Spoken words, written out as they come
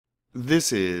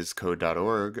This is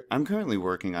Code.org. I'm currently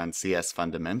working on CS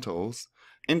Fundamentals.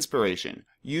 Inspiration.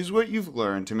 Use what you've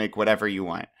learned to make whatever you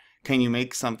want. Can you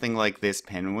make something like this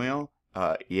pinwheel?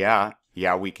 Yeah.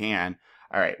 Yeah, we can.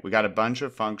 Alright, we got a bunch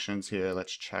of functions here.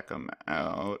 Let's check them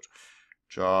out.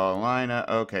 Draw a line.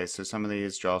 Okay, so some of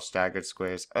these draw staggered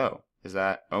squares. Oh, is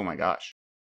that? Oh my gosh.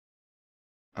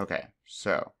 Okay,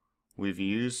 so we've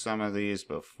used some of these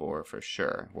before for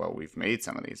sure. Well, we've made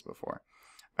some of these before.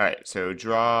 Alright, so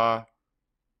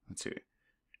let's see.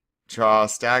 Draw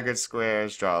staggered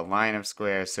squares, draw a line of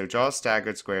squares. So draw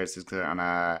staggered squares is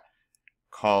gonna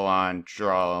call on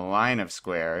draw a line of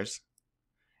squares,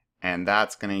 and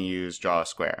that's gonna use draw a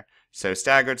square. So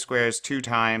staggered squares 2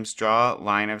 times, draw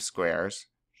line of squares.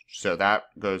 So that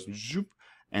goes zoop,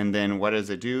 and then what does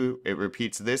it do? It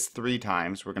repeats this 3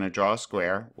 times. We're gonna draw a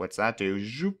square. What's that do?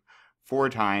 Zoop. 4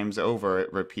 times over,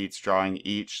 it repeats drawing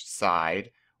each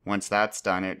side. Once that's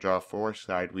done, it draw 4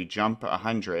 side. We jump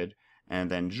 100, and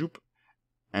then zoop,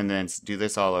 and then do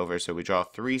this all over. So we draw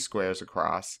 3 squares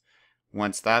across.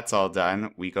 Once that's all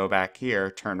done, we go back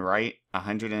here, turn right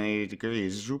 180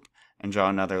 degrees, zoop, and draw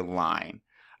another line.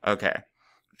 Okay,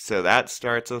 so that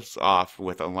starts us off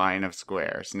with a line of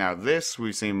squares. Now this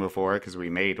we've seen before because we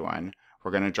made one. We're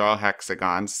going to draw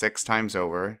hexagons 6 times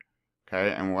over.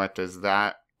 Okay, and what does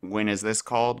that, when is this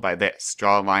called? By this.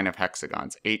 Draw a line of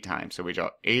hexagons 8 times. So we draw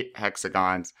 8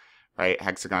 hexagons, right?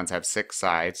 Hexagons have 6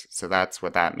 sides, so that's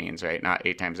what that means, right? Not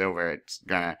 8 times over. It's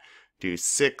gonna do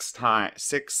 6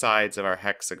 sides of our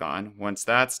hexagon. Once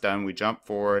that's done, we jump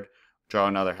forward, draw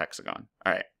another hexagon.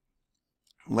 All right.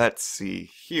 Let's see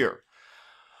here.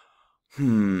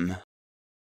 Do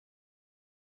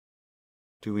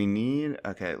we need,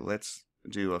 okay, let's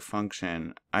do a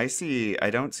function. I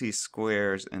don't see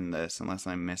squares in this unless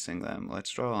I'm missing them.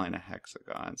 Let's draw a line of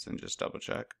hexagons and just double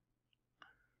check.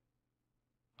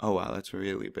 Oh wow, that's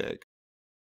really big.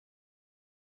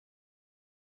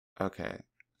 Okay,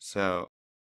 so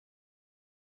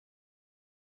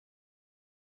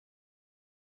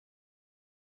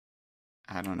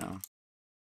I don't know.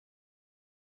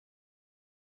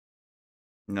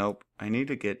 Nope, I need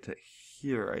to get to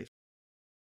here.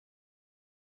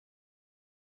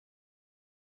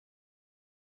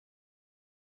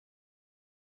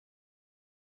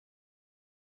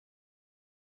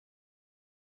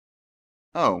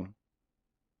 Oh,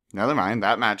 never mind,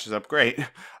 that matches up great.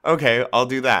 Okay, I'll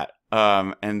do that.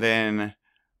 And then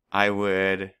I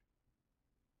would,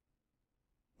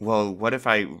 well, what if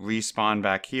I respawn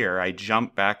back here? I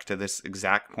jump back to this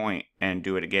exact point and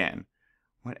do it again.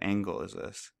 What angle is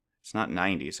this? It's not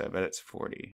 90, so I bet it's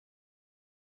 40.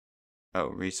 Oh,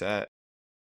 reset.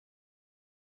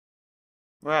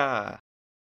 Rah!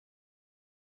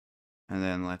 And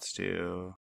then let's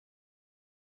do,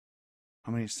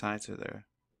 how many sides are there?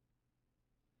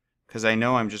 Because I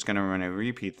know I'm just going to run a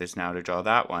repeat this now to draw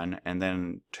that one, and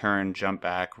then turn, jump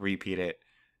back, repeat it.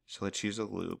 So let's use a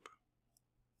loop.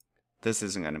 This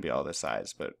isn't going to be all the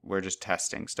sides, but we're just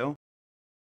testing still.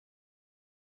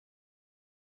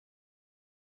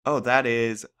 Oh, that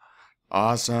is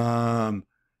awesome.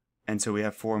 And so we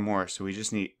have 4 more, so we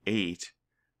just need 8.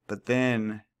 But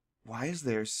then, why is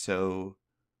there so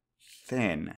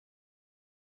thin?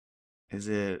 Is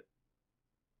it,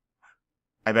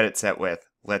 I bet it's set width.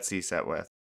 Let's see set width.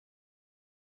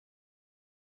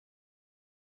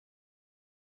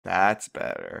 That's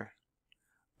better.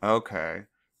 Okay.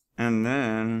 And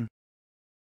then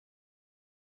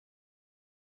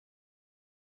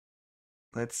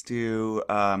let's do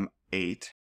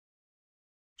 8.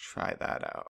 Try that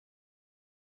out.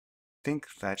 I think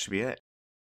that should be it.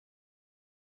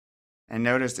 And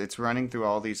notice it's running through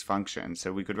all these functions,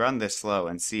 so we could run this slow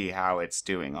and see how it's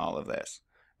doing all of this.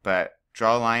 But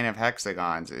draw a line of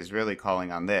hexagons is really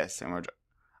calling on this, and we're,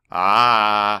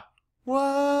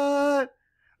 what?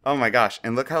 Oh my gosh,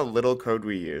 and look how little code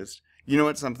we used. You know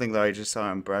what, something that I just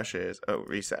saw in brushes? Oh,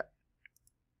 reset.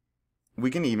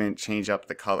 We can even change up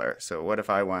the color. So what if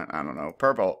I want, I don't know,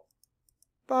 purple?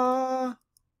 Bah!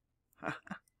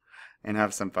 And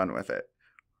have some fun with it.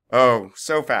 Oh,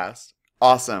 so fast.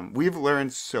 Awesome. We've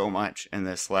learned so much in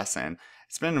this lesson.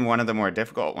 It's been one of the more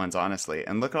difficult ones, honestly.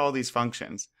 And look at all these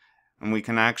functions. And we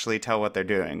can actually tell what they're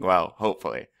doing. Well,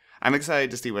 hopefully. I'm excited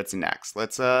to see what's next.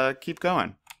 Let's keep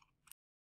going.